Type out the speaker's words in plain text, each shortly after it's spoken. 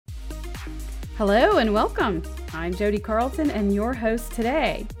Hello and welcome. I'm Jody Carlton and your host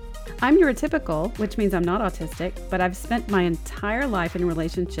today. I'm neurotypical, which means I'm not autistic, but I've spent my entire life in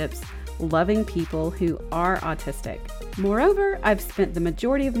relationships loving people who are autistic. Moreover, I've spent the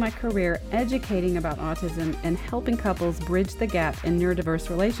majority of my career educating about autism and helping couples bridge the gap in neurodiverse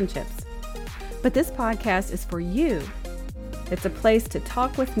relationships. But this podcast is for you. It's a place to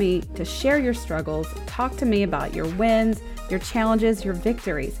talk with me, to share your struggles, talk to me about your wins, your challenges, your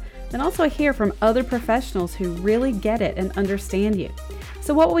victories, and also hear from other professionals who really get it and understand you.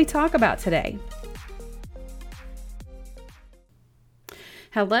 So what will we talk about today?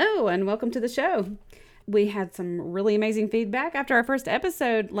 Hello and welcome to the show. We had some really amazing feedback after our first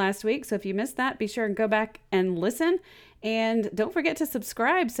episode last week. So if you missed that, be sure and go back and listen. And don't forget to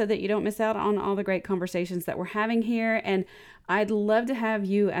subscribe so that you don't miss out on all the great conversations that we're having here. And I'd love to have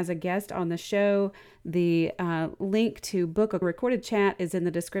you as a guest on the show. The link to book a recorded chat is in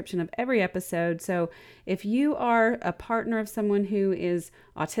the description of every episode. So if you are a partner of someone who is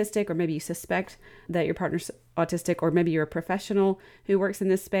autistic, or maybe you suspect that your partner's autistic, or maybe you're a professional who works in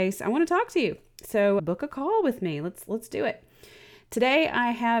this space, I want to talk to you. So book a call with me. Let's do it. Today,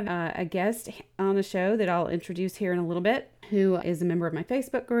 I have a guest on the show that I'll introduce here in a little bit, who is a member of my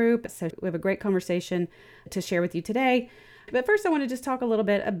Facebook group. So we have a great conversation to share with you today. But first, I want to just talk a little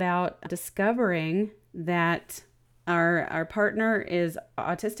bit about discovering that our partner is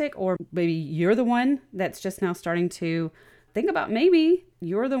autistic, or maybe you're the one that's just now starting to think about maybe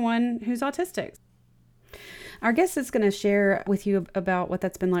you're the one who's autistic. Our guest is going to share with you about what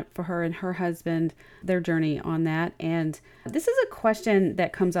that's been like for her and her husband, their journey on that. And this is a question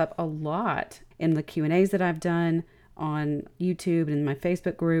that comes up a lot in the Q&As that I've done on YouTube and in my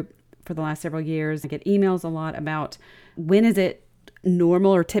Facebook group for the last several years. I get emails a lot about when is it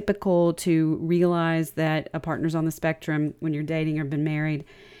normal or typical to realize that a partner's on the spectrum when you're dating or been married.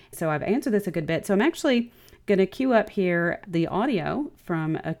 So I've answered this a good bit. So I'm actually going to queue up here the audio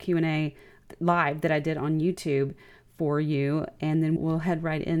from a Q&A live that I did on YouTube for you, and then we'll head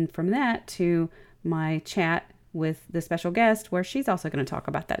right in from that to my chat with the special guest, where she's also going to talk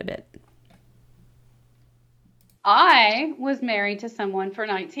about that a bit. I was married to someone for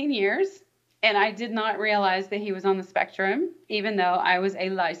 19 years, and I did not realize that he was on the spectrum, even though I was a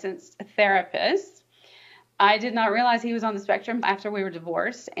licensed therapist. I did not realize he was on the spectrum after we were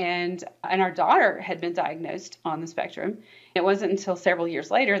divorced, and our daughter had been diagnosed on the spectrum. It wasn't until several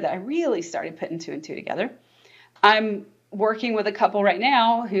years later that I really started putting two and two together. I'm working with a couple right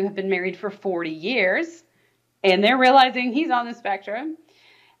now who have been married for 40 years, and they're realizing he's on the spectrum.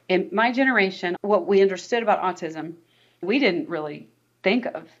 In my generation, what we understood about autism, we didn't really think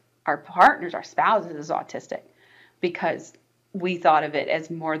of our partners, our spouses, as autistic, because we thought of it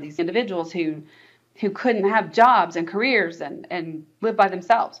as more these individuals who couldn't have jobs and careers and live by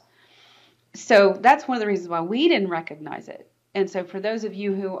themselves. So that's one of the reasons why we didn't recognize it. And so for those of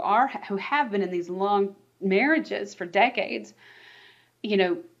you who have been in these long marriages for decades,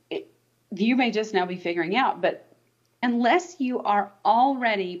 you may just now be figuring out. But unless you are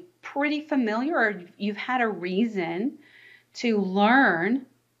already pretty familiar, or you've had a reason to learn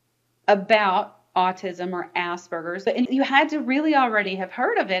about autism or Asperger's, and you had to really already have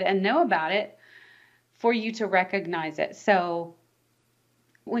heard of it and know about it for you to recognize it. So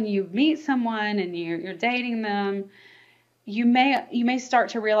when you meet someone and you're dating them, you may start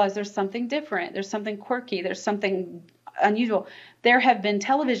to realize there's something different, there's something quirky, there's something unusual. There have been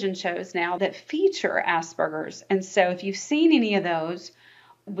television shows now that feature Asperger's. And so if you've seen any of those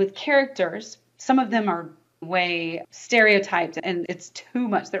with characters, some of them are way stereotyped and it's too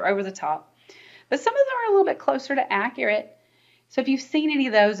much. They're over the top. But some of them are a little bit closer to accurate. So if you've seen any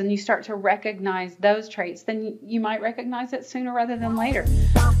of those and you start to recognize those traits, then you might recognize it sooner rather than later.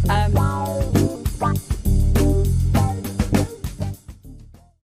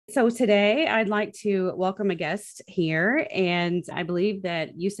 So today I'd like to welcome a guest here, and I believe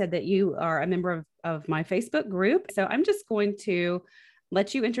that you said that you are a member of my Facebook group. So I'm just going to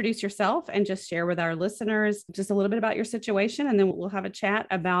let you introduce yourself and just share with our listeners just a little bit about your situation, and then we'll have a chat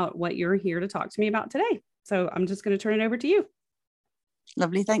about what you're here to talk to me about today. So I'm just going to turn it over to you.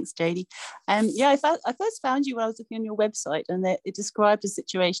 Lovely. Thanks, Jodie. I first found you when I was looking on your website, and it described a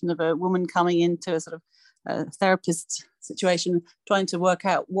situation of a woman coming into a sort of therapist situation, trying to work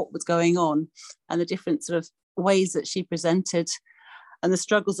out what was going on and the different sort of ways that she presented and the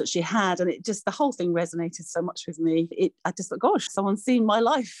struggles that she had. And the whole thing resonated so much with me. I just thought, gosh, someone's seen my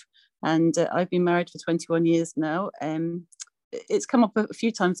life. And I've been married for 21 years now. It's come up a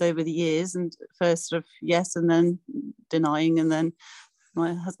few times over the years, and first sort of yes, and then denying, and then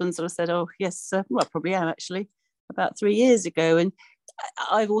my husband sort of said, oh yes, well, I probably am actually, about 3 years ago. And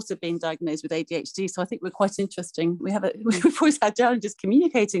I've also been diagnosed with ADHD, so I think we're quite interesting. We've always had challenges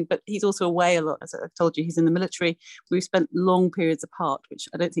communicating, but he's also away a lot. As I told you, he's in the military. We've spent long periods apart, which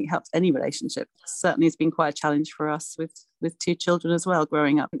I don't think helps any relationship. Certainly has been quite a challenge for us with two children as well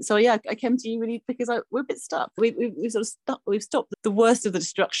growing up. So yeah, I came to you really because we're a bit stuck. We've sort of stuck. We've stopped the worst of the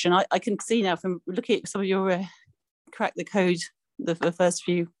destruction. I can see now from looking at some of your crack the code. The first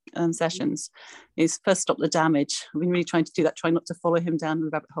few sessions is first stop the damage. I've been really trying to do that, trying not to follow him down the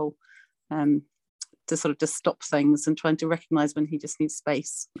rabbit hole, to sort of just stop things and trying to recognise when he just needs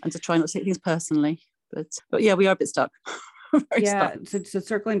space and to try not to take things personally. But yeah, we are a bit stuck. Yeah. So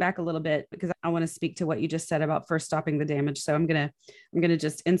circling back a little bit, because I want to speak to what you just said about first stopping the damage. So I'm going to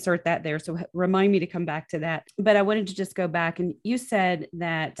just insert that there. So remind me to come back to that. But I wanted to just go back, and you said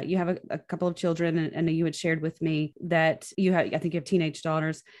that you have a couple of children, and you had shared with me that I think you have teenage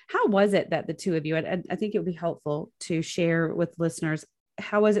daughters. How was it that the two of you, I think it would be helpful to share with listeners,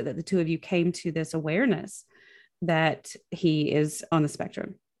 how was it that the two of you came to this awareness that he is on the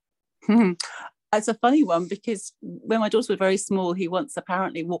spectrum? It's a funny one, because when my daughters were very small, he once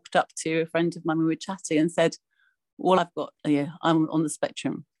apparently walked up to a friend of mine when we were chatting and said, well, I'm on the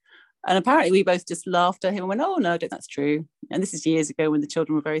spectrum. And apparently we both just laughed at him and went, oh, no, that's true. And this is years ago when the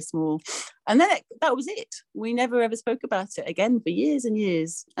children were very small. And then that was it. We never ever spoke about it again for years and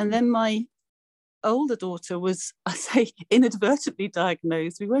years. And then my older daughter was, I say, inadvertently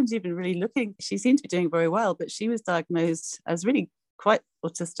diagnosed. We weren't even really looking. She seemed to be doing very well, but she was diagnosed as really quite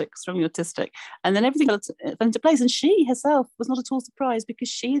autistic, strongly autistic. And then everything fell into place. And she herself was not at all surprised, because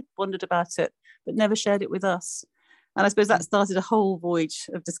she wondered about it, but never shared it with us. And I suppose that started a whole voyage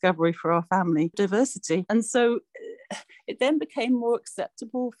of discovery for our family, diversity. And so it then became more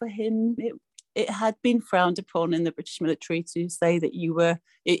acceptable for him. It had been frowned upon in the British military to say that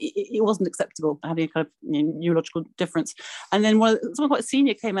it wasn't acceptable, having a kind of neurological difference. And then someone quite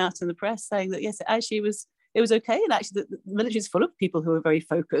senior came out in the press saying that, yes, it actually it was okay. And actually the military is full of people who are very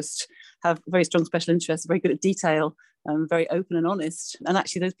focused, have very strong special interests, very good at detail, very open and honest. And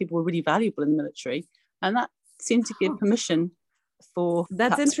actually those people were really valuable in the military. And that seemed to give permission for...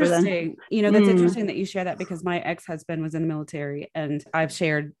 That's interesting. That's interesting that you share that, because my ex-husband was in the military, and I've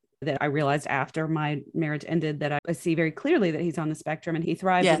shared that I realized after my marriage ended that I see very clearly that he's on the spectrum, and he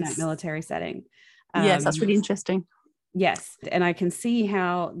thrives in that military setting. Yes, that's really interesting. Yes. And I can see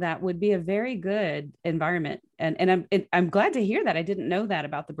how that would be a very good environment. And I'm glad to hear that. I didn't know that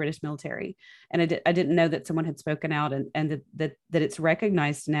about the British military. And I didn't know that someone had spoken out, and that it's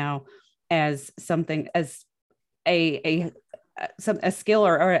recognized now as something, as a skill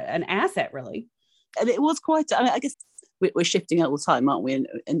or an asset, really. And it was quite, I guess we're shifting all the time, aren't we,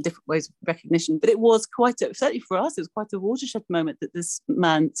 in different ways of recognition. But it was certainly for us, it was quite a watershed moment that this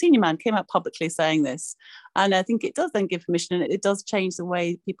senior man, came out publicly saying this. And I think it does then give permission, and it does change the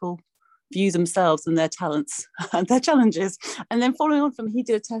way people view themselves and their talents and their challenges. And then following on from, he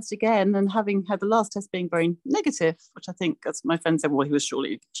did a test again, and having had the last test being very negative, which I think, as my friend said, well, he was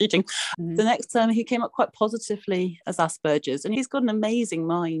surely cheating. Mm-hmm. The next term he came up quite positively as Asperger's, and he's got an amazing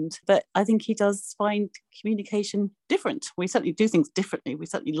mind, but I think he does find communication different. We certainly do things differently. We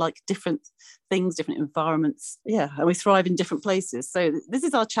certainly like different things, different environments. Yeah, and we thrive in different places. So this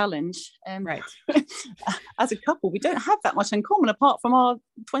is our challenge. Right. As a couple, we don't have that much in common apart from our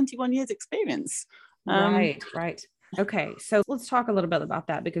 21 years experience. Right. Okay. So let's talk a little bit about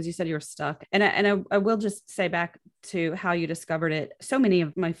that, because you said you were stuck. And I will just say back to how you discovered it. So many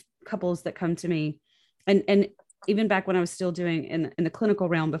of my couples that come to me, and even back when I was still doing in the clinical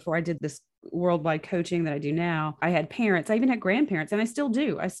realm, before I did this worldwide coaching that I do now, I had parents, I even had grandparents, and I still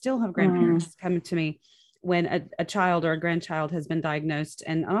do. I still have grandparents come to me when a child or a grandchild has been diagnosed.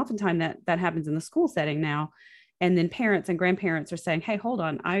 And oftentimes that happens in the school setting now. And then parents and grandparents are saying, hey, hold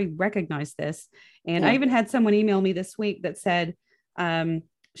on, I recognize this. And I even had someone email me this week that said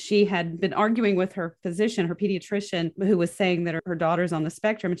she had been arguing with her physician, her pediatrician, who was saying that her daughter's on the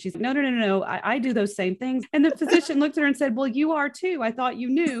spectrum. And she's like, no, I do those same things. And the physician looked at her and said, well, you are too. I thought you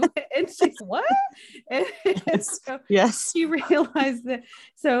knew. And she's, what? And so yes. She realized that.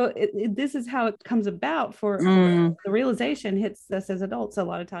 So this is how it comes about for the realization hits us as adults a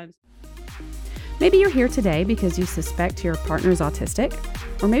lot of times. Maybe you're here today because you suspect your partner is autistic,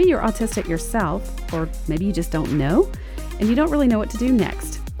 or maybe you're autistic yourself, or maybe you just don't know, and you don't really know what to do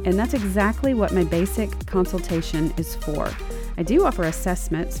next. And that's exactly what my basic consultation is for. I do offer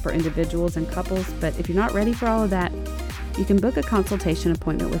assessments for individuals and couples, but if you're not ready for all of that, you can book a consultation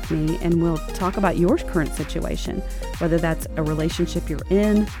appointment with me, and we'll talk about your current situation, whether that's a relationship you're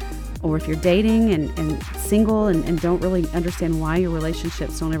in, or if you're dating and single and don't really understand why your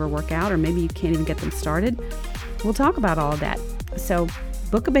relationships don't ever work out, or maybe you can't even get them started. We'll talk about all of that. So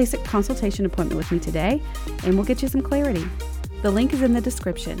book a basic consultation appointment with me today, and we'll get you some clarity. The link is in the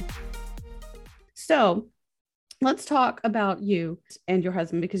description. So let's talk about you and your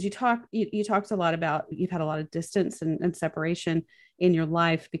husband, because you talked a lot about, you've had a lot of distance and separation in your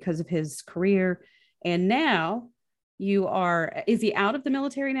life because of his career. And now is he out of the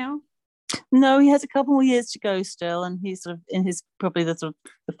military now? No, he has a couple more years to go still, and he's sort of in his probably the sort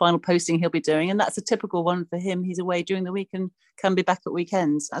of the final posting he'll be doing, and that's a typical one for him. He's away during the week and can be back at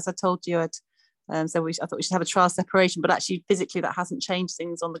weekends. As I told you, I thought we should have a trial separation, but actually physically that hasn't changed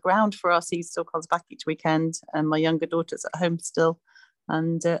things on the ground for us. He still comes back each weekend, and my younger daughter's at home still.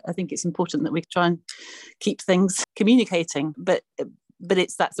 And I think it's important that we try and keep things communicating, but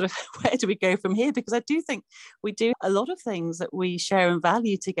it's that sort of where do we go from here? Because I do think we do a lot of things that we share and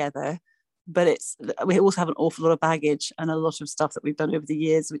value together, but we also have an awful lot of baggage and a lot of stuff that we've done over the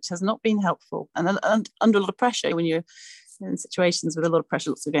years, which has not been helpful and under a lot of pressure. When you're in situations with a lot of pressure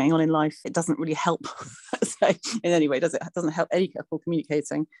that's going on in life, it doesn't really help so in any way, does it? It doesn't help any couple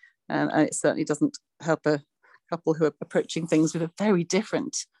communicating, and it certainly doesn't help a couple who are approaching things with a very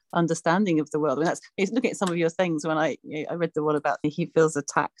different understanding of the world. I mean, it's looking at some of your things when I read the one about he feels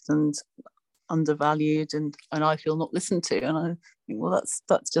attacked and undervalued, and I feel not listened to, and I think, well,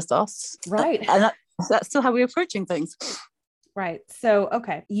 that's just us, right? And that's still how we're approaching things. Right. So,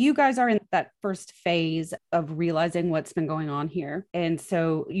 okay, you guys are in that first phase of realizing what's been going on here. And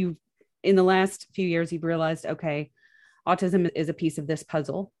so in the last few years, you've realized, okay, autism is a piece of this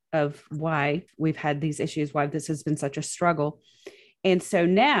puzzle of why we've had these issues, why this has been such a struggle. And so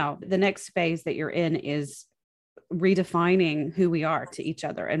now the next phase that you're in is redefining who we are to each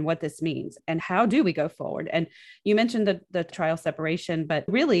other and what this means and how do we go forward. And you mentioned the trial separation, but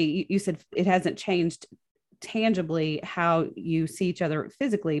really you said it hasn't changed tangibly how you see each other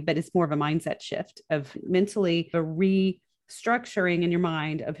physically, but it's more of a mindset shift of mentally a restructuring in your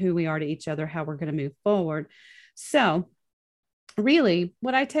mind of who we are to each other, how we're going to move forward. So really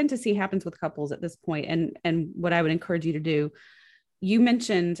what I tend to see happens with couples at this point, and what I would encourage you to do, you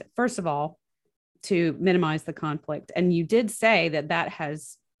mentioned, first of all, to minimize the conflict. And you did say that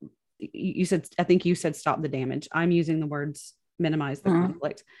has, you said, I think you said, stop the damage. I'm using the words minimize the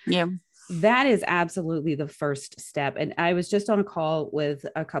conflict. Yeah. That is absolutely the first step. And I was just on a call with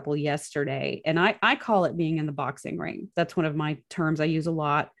a couple yesterday, and I call it being in the boxing ring. That's one of my terms I use a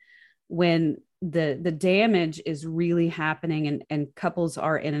lot when the damage is really happening and couples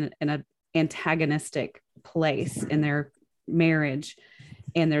are in an antagonistic place in their marriage.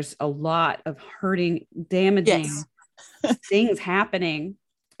 And there's a lot of hurting, damaging things happening.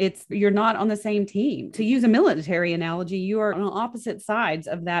 You're not on the same team. To use a military analogy, you are on opposite sides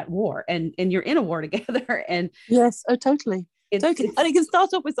of that war, and you're in a war together. And yes, totally. And it can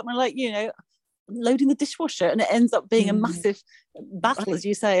start off with something like, loading the dishwasher, and it ends up being a massive battle, as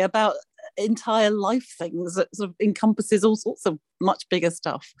you say, about entire life things that sort of encompasses all sorts of much bigger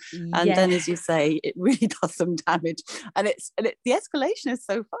stuff. And then, as you say, it really does some damage, and the escalation is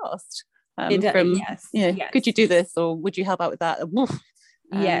so fast. Could you do this, or would you help out with that?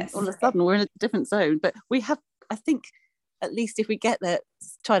 Yes. All of a sudden we're in a different zone. But we have, I think, at least if we get there,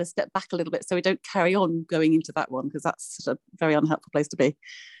 try to step back a little bit so we don't carry on going into that one, because that's a very unhelpful place to be.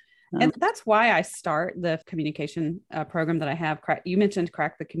 And that's why I start the communication program that I have. You mentioned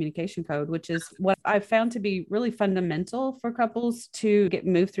Crack the Communication Code, which is what I've found to be really fundamental for couples to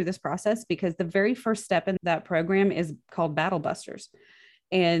move through this process, because the very first step in that program is called Battle Busters.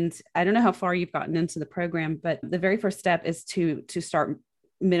 And I don't know how far you've gotten into the program, but the very first step is to start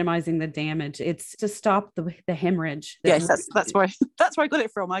minimizing the damage. It's to stop the hemorrhage. Yes, that's where I got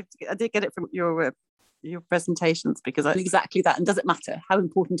it from. I did get it from your presentations, because exactly that. And does it matter? How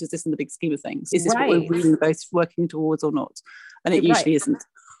important is this in the big scheme of things? Is this what we're really both working towards or not? And it usually isn't.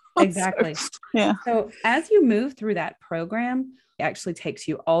 Exactly. So as you move through that program, it actually takes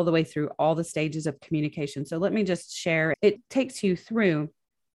you all the way through all the stages of communication. So let me just share. It takes you through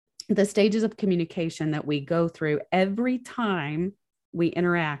the stages of communication that we go through every time we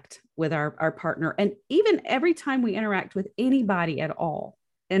interact with our partner, and even every time we interact with anybody at all.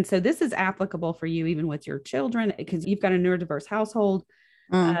 And so this is applicable for you, even with your children, because you've got a neurodiverse household,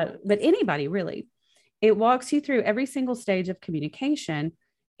 but anybody really. It walks you through every single stage of communication.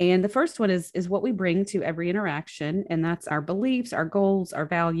 And the first one is what we bring to every interaction. And that's our beliefs, our goals, our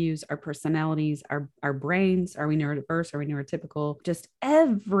values, our personalities, our brains. Are we neurodiverse? Are we neurotypical? Just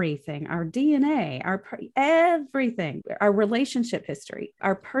everything, our DNA, everything, our relationship history,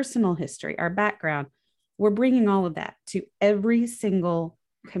 our personal history, our background. We're bringing all of that to every single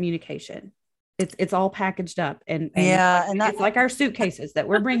communication. It's all packaged up, and yeah, and it's like our suitcases that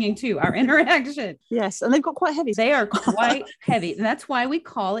we're bringing to our interaction. Yes, and they've got quite heavy. They are quite heavy, and that's why we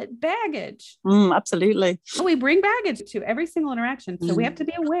call it baggage. Absolutely. We bring baggage to every single interaction, so we have to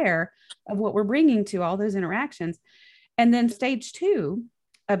be aware of what we're bringing to all those interactions. And then stage 2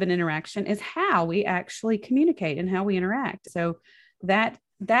 of an interaction is how we actually communicate and how we interact. So that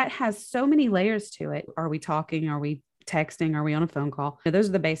has so many layers to it. Are we talking? Are we texting? Are we on a phone call? Those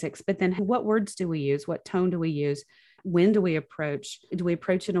are the basics. But then what words do we use? What tone do we use? When do we approach? Do we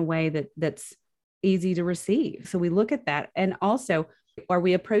approach in a way that's easy to receive? So we look at that. And also, are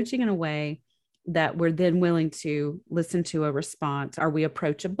we approaching in a way that we're then willing to listen to a response? Are we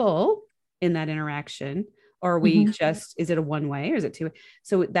approachable in that interaction? Or are we just, is it a one way or is it two?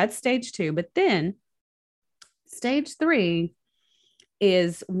 So that's stage 2. But then stage 3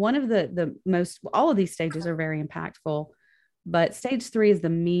 is one of the most, all of these stages are very impactful, but stage 3 is the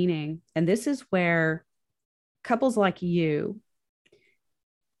meaning. And this is where couples like you,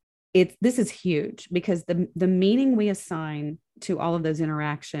 this is huge, because the meaning we assign to all of those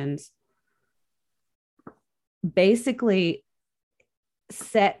interactions basically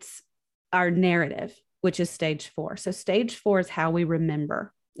sets our narrative, which is stage 4. So stage 4 is how we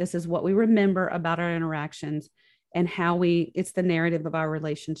remember. This is what we remember about our interactions and how it's the narrative of our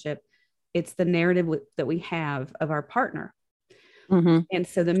relationship. It's the narrative that we have of our partner. And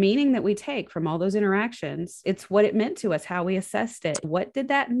so the meaning that we take from all those interactions, it's what it meant to us, how we assessed it. What did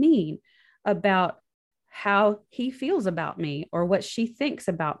that mean about how he feels about me or what she thinks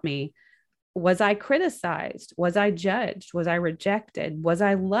about me? Was I criticized? Was I judged? Was I rejected? Was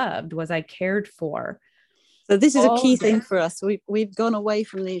I loved? Was I cared for? So this is a key thing for us. We've gone away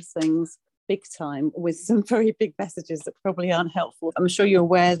from these things big time with some very big messages that probably aren't helpful. I'm sure you're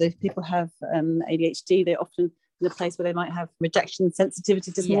aware that if people have ADHD, they're often in a place where they might have rejection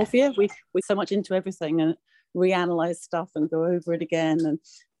sensitivity dysmorphia. Yes. We're so much into everything and reanalyze stuff and go over it again and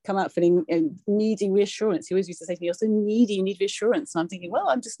come out feeling needing reassurance. He always used to say to me, "You're so needy, you need reassurance." And I'm thinking, well,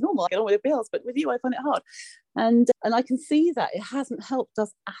 I'm just normal, I get on with everybody else, but with you I find it hard. And I can see that it hasn't helped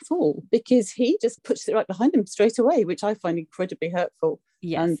us at all, because he just puts it right behind him straight away, which I find incredibly hurtful.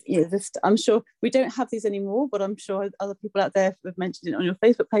 Yes. And I'm sure we don't have these anymore, but I'm sure other people out there have mentioned it on your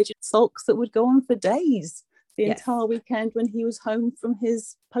Facebook page. Sulks that would go on for days, the entire weekend when he was home from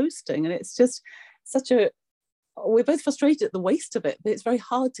his posting. And it's just we're both frustrated at the waste of it, but it's very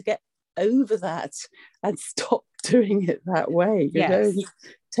hard to get over that and stop doing it that way. You know,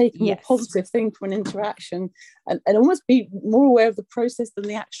 take a more positive thing from an interaction and almost be more aware of the process than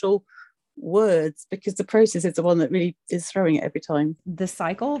the actual words, because the process is the one that really is throwing it every time. The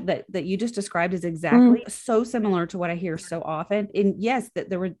cycle that you just described is exactly so similar to what I hear so often. And yes, that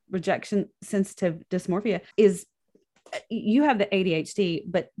the rejection sensitive dysmorphia is, you have the ADHD,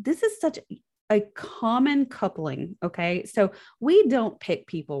 but this is such a common coupling. Okay. So we don't pick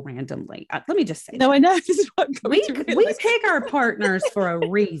people randomly. Let me just say, I know this is what we pick our partners for a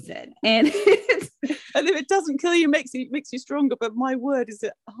reason. And and if it doesn't kill you, makes you stronger. But my word, is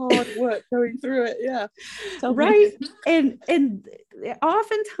it hard work going through it? Yeah. Right. And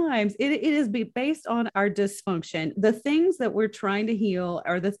oftentimes it is based on our dysfunction. The things that we're trying to heal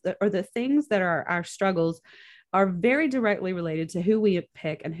or the things that are our struggles are very directly related to who we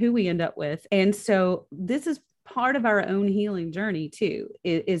pick and who we end up with. And so this is part of our own healing journey too,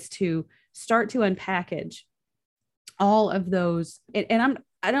 is to start to unpackage all of those. And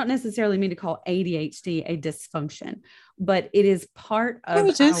I don't necessarily mean to call ADHD a dysfunction, but it is part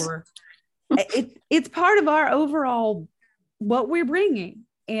of it's part of our overall, what we're bringing.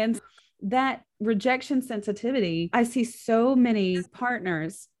 And that rejection sensitivity, I see so many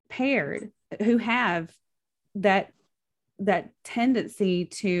partners paired who have that tendency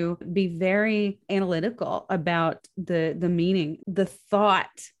to be very analytical about the meaning, the thought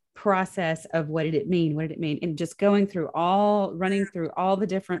process of what did it mean, and just running through all the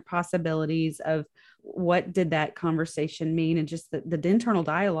different possibilities of what did that conversation mean. And just the internal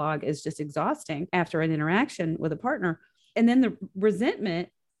dialogue is just exhausting after an interaction with a partner. And then the resentment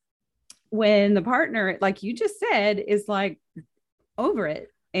when the partner, like you just said, is like over it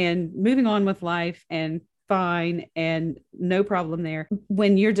and moving on with life and fine and no problem there,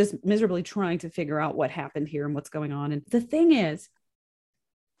 when you're just miserably trying to figure out what happened here and what's going on. And the thing is,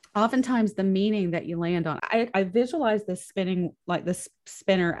 oftentimes the meaning that you land on, I visualize this spinning, like this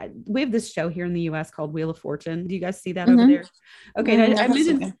spinner. We have this show here in the US called Wheel of Fortune. Do you guys see that over there? Okay. I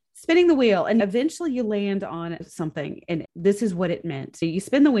mentioned spinning the wheel, and eventually you land on something. And this is what it meant. So you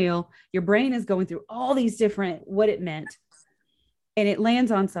spin the wheel, your brain is going through all these different what it meant. And it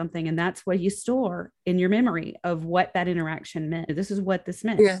lands on something, and that's what you store in your memory of what that interaction meant. This is what this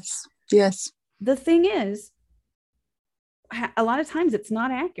meant. Yes. the thing is, a lot of times it's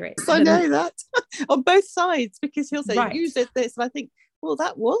not accurate. So I know that on both sides, because he'll say, right. You said this, and I think, well,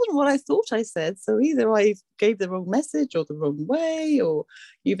 that wasn't what I thought I said. So either I gave the wrong message or the wrong way, or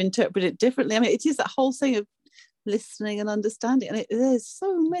you've interpreted it differently. I mean, it is that whole thing of listening and understanding, and there's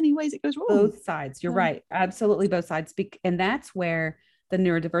so many ways it goes wrong. Both sides. You're right. Absolutely, both sides. And that's where the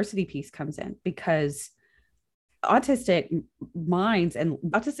neurodiversity piece comes in, because autistic minds and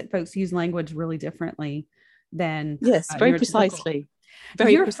autistic folks use language really differently than very precisely.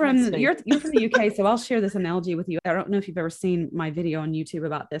 You're from the UK, so I'll share this analogy with you. I don't know if you've ever seen my video on YouTube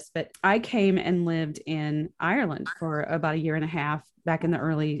about this, but I came and lived in Ireland for about a year and a half back in the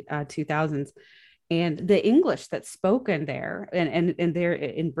early 2000s. And the English that's spoken there and there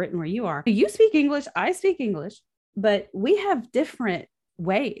in Britain where you are, you speak English, I speak English, but we have different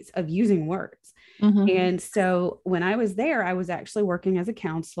ways of using words. Mm-hmm. And so when I was there, I was actually working as a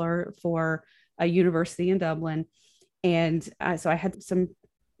counselor for a university in Dublin. And so I had some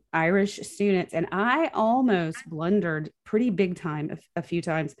Irish students, and I almost blundered pretty big time a few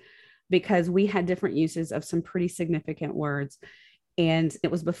times, because we had different uses of some pretty significant words. And it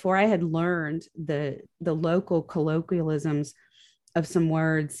was before I had learned the local colloquialisms of some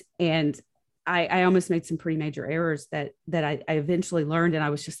words. And I almost made some pretty major errors that I eventually learned. And I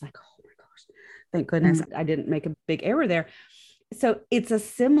was just like, oh my gosh, thank goodness I didn't make a big error there. So it's a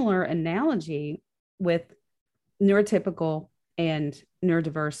similar analogy with neurotypical and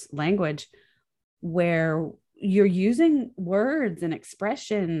neurodiverse language, where you're using words and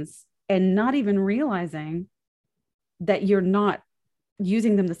expressions and not even realizing that you're not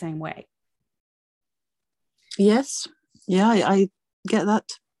using them the same way. Yes. Yeah, I get that.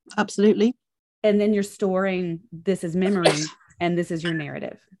 Absolutely. And then you're storing this as memory and this is your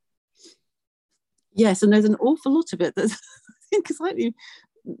narrative. Yes. And there's an awful lot of it that's, I think, slightly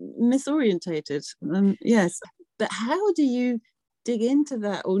misorientated. Yes. But how do you dig into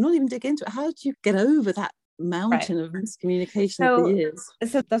that, or not even dig into it? How do you get over that mountain of miscommunication over the years?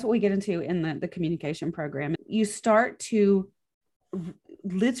 So that's what we get into in the communication program. You start to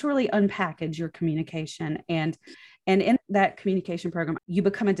literally unpackage your communication, and in that communication program, you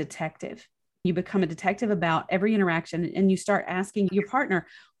become a detective. You become a detective about every interaction, and you start asking your partner,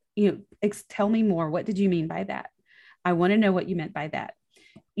 tell me more. What did you mean by that? I want to know what you meant by that.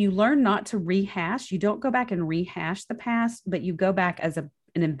 You learn not to rehash. You don't go back and rehash the past, but you go back as an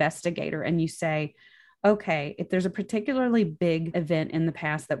investigator, and you say, okay, if there's a particularly big event in the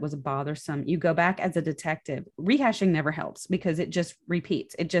past that was bothersome, you go back as a detective. Rehashing never helps, because it just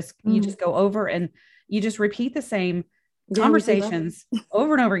repeats. You just go over and you just repeat the same conversations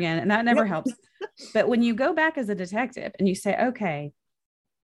over and over again. And that never helps. But when you go back as a detective and you say, okay,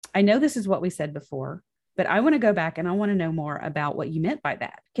 I know this is what we said before, but I want to go back and I want to know more about what you meant by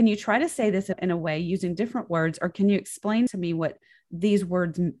that. Can you try to say this in a way using different words, or can you explain to me what these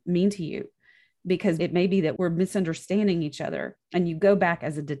words mean to you? Because it may be that we're misunderstanding each other, and you go back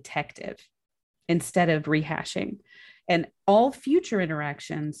as a detective instead of rehashing. And all future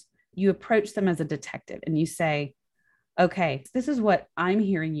interactions, you approach them as a detective and you say, okay, this is what I'm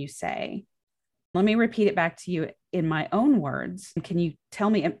hearing you say. Let me repeat it back to you in my own words. Can you tell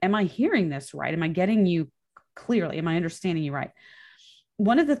me, am I hearing this right? Am I getting you clearly? Am I understanding you right?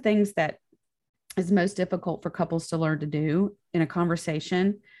 One of the things that is most difficult for couples to learn to do in a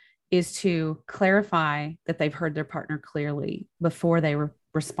conversation is to clarify that they've heard their partner clearly before they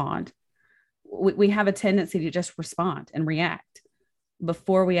respond. We have a tendency to just respond and react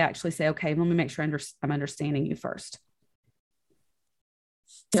before we actually say, okay, let me make sure I'm understanding you first.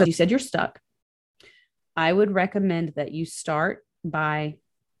 So you said you're stuck. I would recommend that you start by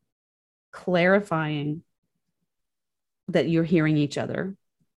clarifying that you're hearing each other,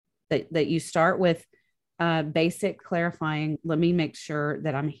 that you start with basic clarifying. Let me make sure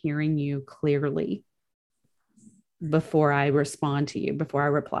that I'm hearing you clearly before I respond to you, before I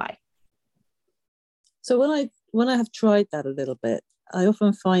reply. So when I have tried that a little bit, I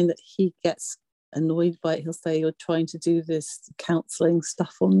often find that he gets annoyed by it. He'll say, you're trying to do this counselling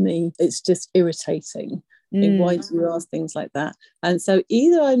stuff on me. It's just irritating. Why do you ask things like that? And so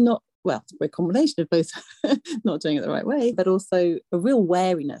either I'm not, well, we're a combination of both not doing it the right way, but also a real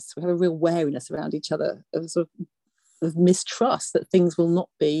wariness. We have a real wariness around each other, of sort of mistrust that things will not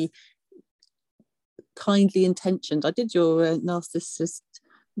be kindly intentioned. I did your narcissist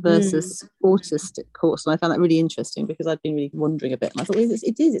versus autistic course, and I found that really interesting, because I'd been really wondering a bit, and I thought, well,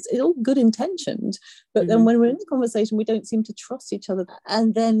 it's all good intentioned, but then when we're in the conversation, we don't seem to trust each other,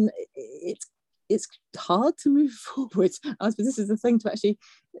 and then it's hard to move forward. I suppose this is the thing, to actually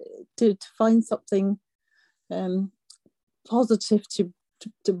to find something positive to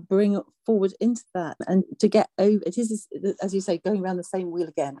to bring forward into that and to get over it is, as you say, going around the same wheel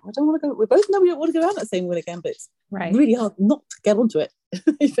again. I don't want to go, we both know we don't want to go around that same wheel again, but it's really hard not to get onto it.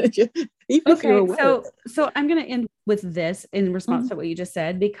 even if you're aware. So I'm going to end with this in response to what you just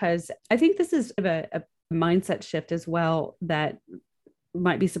said, because I think this is a mindset shift as well that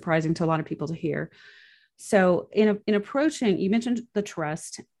might be surprising to a lot of people to hear. So in approaching, you mentioned the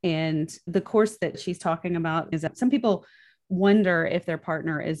trust, and the course that she's talking about is that some people wonder if their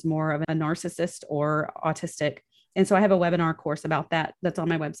partner is more of a narcissist or autistic. And so I have a webinar course about that. That's on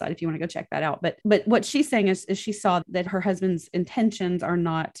my website if you want to go check that out. But what she's saying is she saw that her husband's intentions are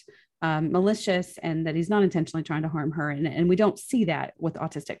not malicious, and that he's not intentionally trying to harm her. And we don't see that with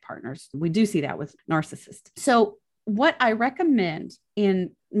autistic partners. We do see that with narcissists. So what I recommend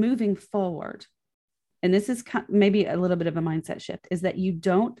in moving forward, and this is maybe a little bit of a mindset shift, is that you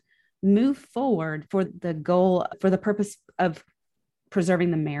don't move forward for the goal, for the purpose of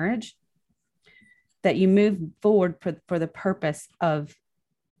preserving the marriage, that you move forward for the purpose of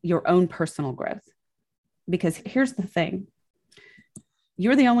your own personal growth. Because here's the thing,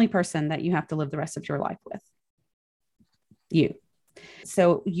 you're the only person that you have to live the rest of your life with. You.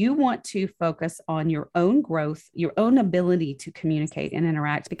 So you want to focus on your own growth, your own ability to communicate and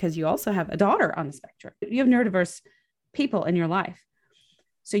interact, because you also have a daughter on the spectrum. You have neurodiverse people in your life.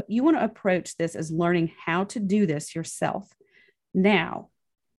 So you want to approach this as learning how to do this yourself. Now,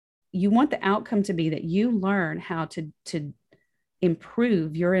 you want the outcome to be that you learn how to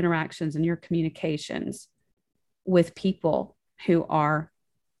improve your interactions and your communications with people who are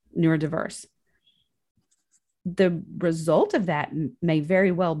neurodiverse. The result of that may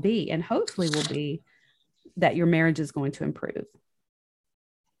very well be, and hopefully will be, that your marriage is going to improve.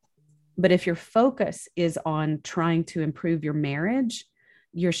 But if your focus is on trying to improve your marriage,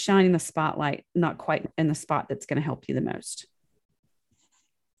 you're shining the spotlight not quite in the spot that's going to help you the most.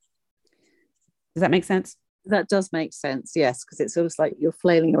 Does that make sense? That does make sense, yes, because it's almost like you're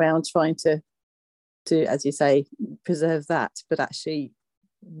flailing around trying to, as you say, preserve that, but actually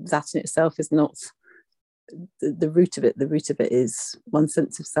that in itself is not the root of it. The root of it is one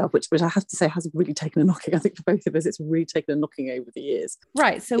sense of self, which I have to say has really taken a knocking. I think for both of us, it's really taken a knocking over the years.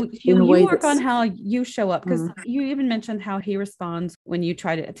 Right. So you work on how you show up, because you even mentioned how he responds when you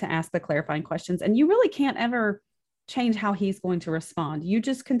try to ask the clarifying questions, and you really can't ever change how he's going to respond. You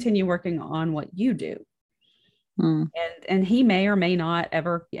just continue working on what you do. And he may or may not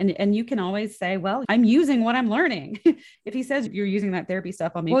ever, and you can always say, well, I'm using what I'm learning. If he says you're using that therapy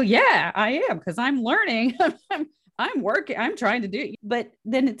stuff on me, well, yeah, I am, because I'm learning. I'm working, I'm trying to do it. But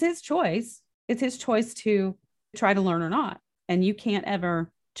then it's his choice. It's his choice to try to learn or not. And you can't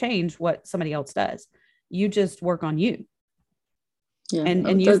ever change what somebody else does. You just work on you. Yeah,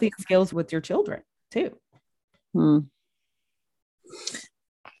 and use these skills with your children too.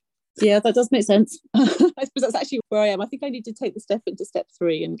 Yeah, that does make sense. I suppose that's actually where I am. I think I need to take the step into step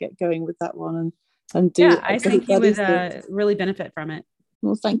 3 and get going with that one and do it. I think you would really benefit from it.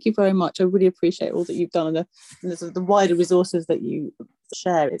 Well, thank you very much. I really appreciate all that you've done, and the wider resources that you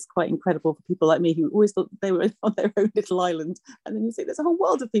share. It's quite incredible for people like me who always thought they were on their own little island, and then you see there's a whole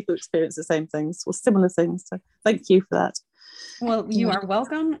world of people who experience the same things or similar things. So thank you for that. Well, you are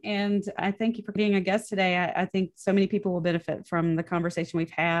welcome. And I thank you for being a guest today. I think so many people will benefit from the conversation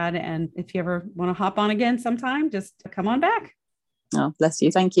we've had. And if you ever want to hop on again sometime, just come on back. Oh, bless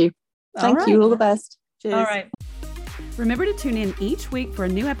you. Thank you. Thank you. All the best. Cheers. All right. Remember to tune in each week for a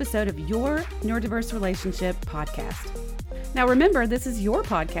new episode of Your Neurodiverse Relationship podcast. Now, remember, this is your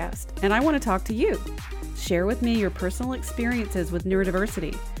podcast, and I want to talk to you. Share with me your personal experiences with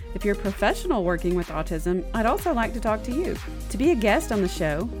neurodiversity. If you're a professional working with autism, I'd also like to talk to you. To be a guest on the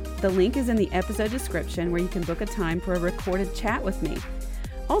show, the link is in the episode description where you can book a time for a recorded chat with me.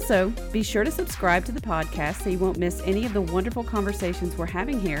 Also, be sure to subscribe to the podcast so you won't miss any of the wonderful conversations we're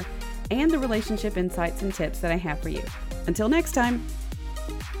having here and the relationship insights and tips that I have for you. Until next time.